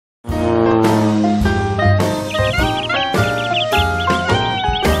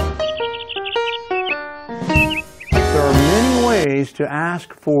to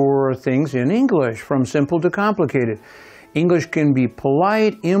ask for things in English, from simple to complicated. English can be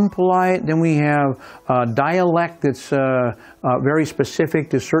polite, impolite. Then we have dialect that's very specific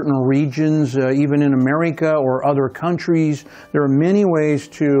to certain regions, even in America or other countries. There are many ways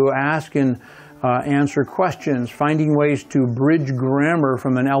to ask and answer questions. Finding ways to bridge grammar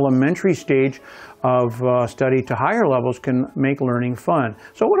from an elementary stage of study to higher levels can make learning fun.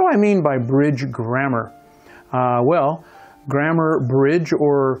 So what do I mean by bridge grammar? Well, grammar bridge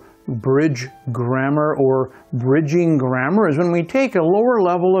or bridge grammar or bridging grammar is when we take a lower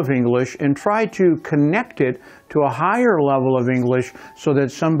level of English and try to connect it to a higher level of English so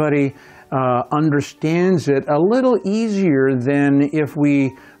that somebody understands it a little easier than if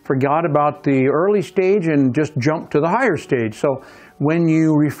we forgot about the early stage and just jumped to the higher stage. So when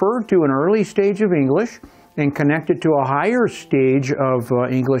you refer to an early stage of English and connect it to a higher stage of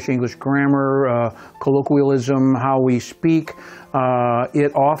English grammar, colloquialism, how we speak,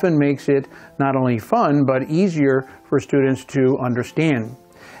 it often makes it not only fun, but easier for students to understand.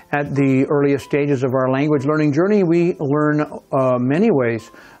 At the earliest stages of our language learning journey, we learn many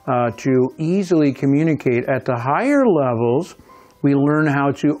ways to easily communicate. At the higher levels, we learn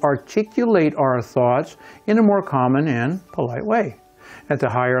how to articulate our thoughts in a more common and polite way. At the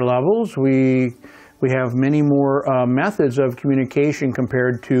higher levels, we have many more methods of communication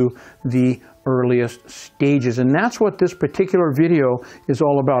compared to the earliest stages. And that's what this particular video is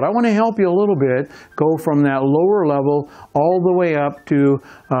all about. I want to help you a little bit go from that lower level all the way up to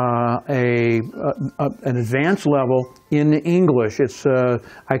an advanced level in English. It's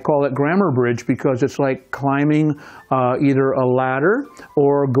I call it grammar bridge because it's like climbing either a ladder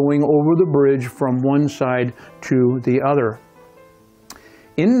or going over the bridge from one side to the other.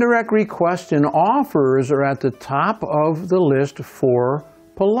 Indirect requests and offers are at the top of the list for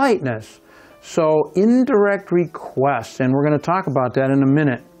politeness. So indirect requests, and we're going to talk about that in a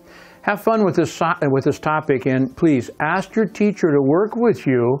minute. Have fun with this topic, and please ask your teacher to work with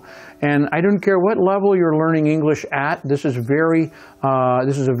you. And I don't care what level you're learning English at. This is a very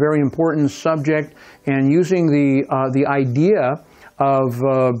important subject, and using the idea of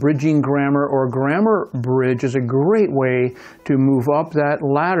bridging grammar or grammar bridge is a great way to move up that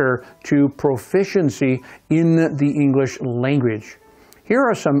ladder to proficiency in the English language. Here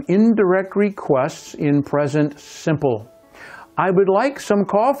are some indirect requests in present simple. I would like some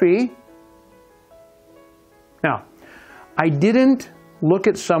coffee. Now, I didn't look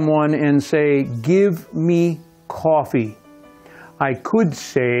at someone and say, give me coffee. I could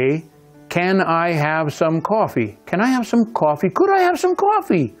say, can I have some coffee? Can I have some coffee? Could I have some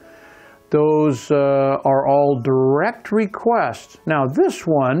coffee? Those are all direct requests. Now this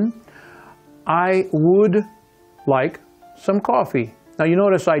one, I would like some coffee. Now you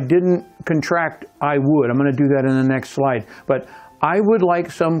notice I didn't contract I would. I'm going to do that in the next slide. But I would like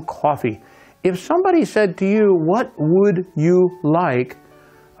some coffee. If somebody said to you, what would you like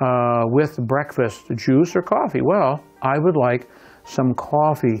with breakfast, juice or coffee? Well, I would like some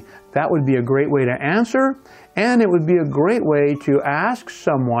coffee. That would be a great way to answer, and it would be a great way to ask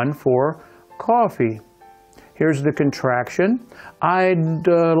someone for coffee. Here's the contraction. I'd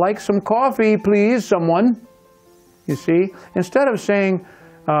like some coffee, please, someone. You see, instead of saying,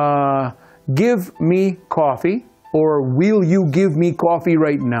 give me coffee, or will you give me coffee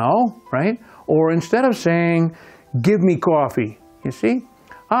right now, right? Or instead of saying, give me coffee, you see?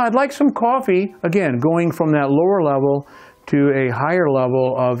 I'd like some coffee, again, going from that lower level to a higher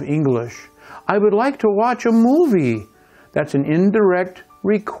level of English. I would like to watch a movie. That's an indirect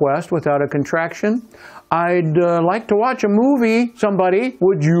request without a contraction. I'd like to watch a movie, somebody,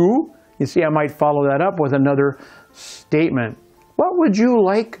 would you? You see, I might follow that up with another statement. What would you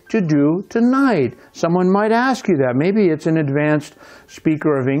like to do tonight? Someone might ask you that. Maybe it's an advanced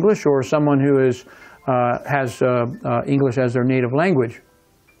speaker of English or someone who has English as their native language.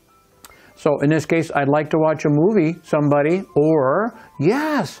 So in this case, I'd like to watch a movie, somebody, or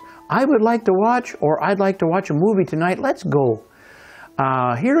yes, I would like to watch, or I'd like to watch a movie tonight. Let's go.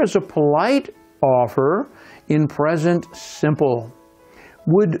 Here is a polite offer in present simple.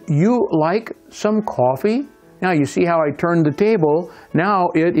 Would you like some coffee? Now you see how I turned the table. Now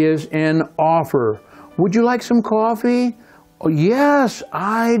it is an offer. Would you like some coffee? Oh, yes,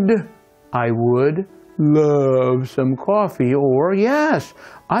 I would love some coffee. Or yes,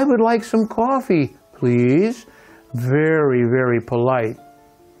 I would like some coffee, please. Very, very polite.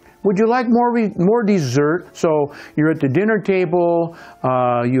 Would you like more dessert? So you're at the dinner table,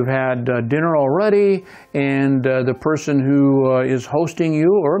 you've had dinner already, and the person who is hosting you,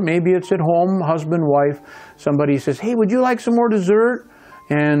 or maybe it's at home, husband, wife, somebody says, hey, would you like some more dessert?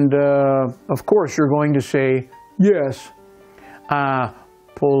 And of course you're going to say, yes. A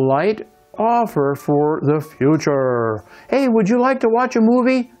polite offer for the future. Hey, would you like to watch a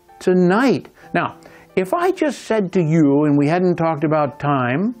movie tonight? Now, if I just said to you and we hadn't talked about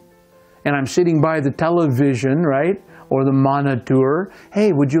time, and I'm sitting by the television, right, or the monitor,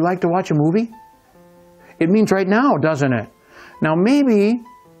 hey, would you like to watch a movie? It means right now, doesn't it? Now, maybe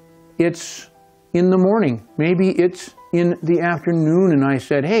it's in the morning. Maybe it's in the afternoon, and I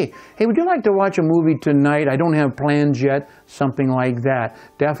said, hey, would you like to watch a movie tonight? I don't have plans yet. Something like that.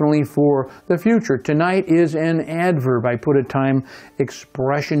 Definitely for the future. Tonight is an adverb. I put a time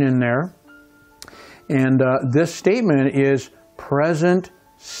expression in there. And this statement is present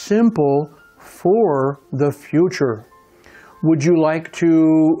simple for the future. Would you like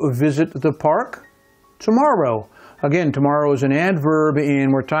to visit the park tomorrow? Again, tomorrow is an adverb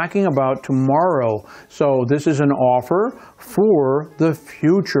and we're talking about tomorrow. So this is an offer for the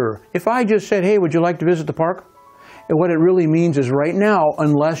future. If I just said, hey, would you like to visit the park? And what it really means is right now,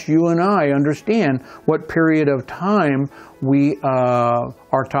 unless you and I understand what period of time we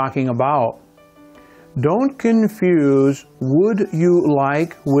are talking about. Don't confuse would you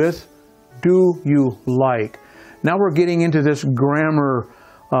like with do you like. Now we're getting into this grammar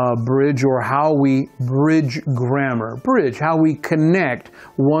bridge, or how we bridge grammar. Bridge, how we connect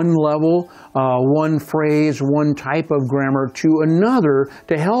one level, one phrase, one type of grammar to another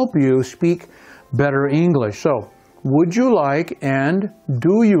to help you speak better English. So, would you like and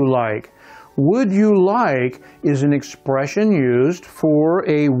do you like? Would you like is an expression used for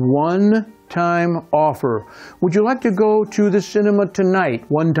a one-time offer. Would you like to go to the cinema tonight?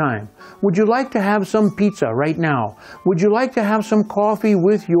 One time. Would you like to have some pizza right now? Would you like to have some coffee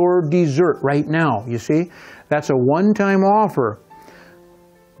with your dessert right now? You see, that's a one-time offer.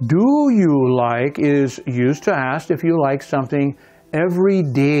 Do you like is used to ask if you like something every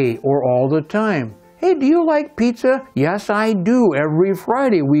day or all the time. Hey, do you like pizza? Yes, I do. Every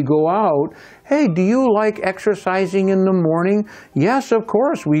Friday we go out. Hey, do you like exercising in the morning? Yes, of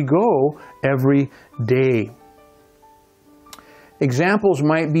course, we go every day. Examples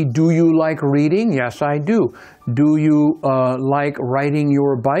might be, do you like reading? Yes, I do. Do you like riding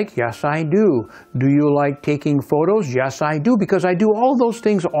your bike? Yes, I do. Do you like taking photos? Yes, I do, because I do all those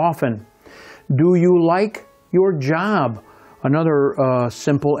things often. Do you like your job? Another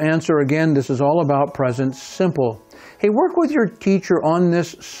simple answer. Again, this is all about present simple. Hey, work with your teacher on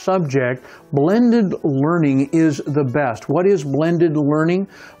this subject. Blended learning is the best. What is blended learning?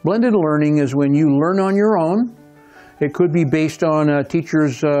 Blended learning is when you learn on your own. It could be based on a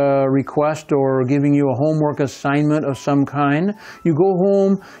teacher's request or giving you a homework assignment of some kind. You go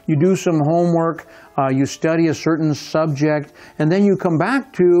home, you do some homework, you study a certain subject, and then you come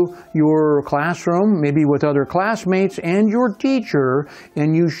back to your classroom, maybe with other classmates and your teacher,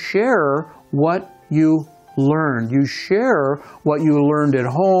 and you share what you learned. You share what you learned at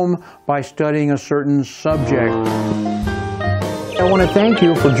home by studying a certain subject. I want to thank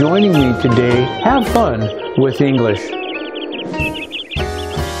you for joining me today. Have fun with English.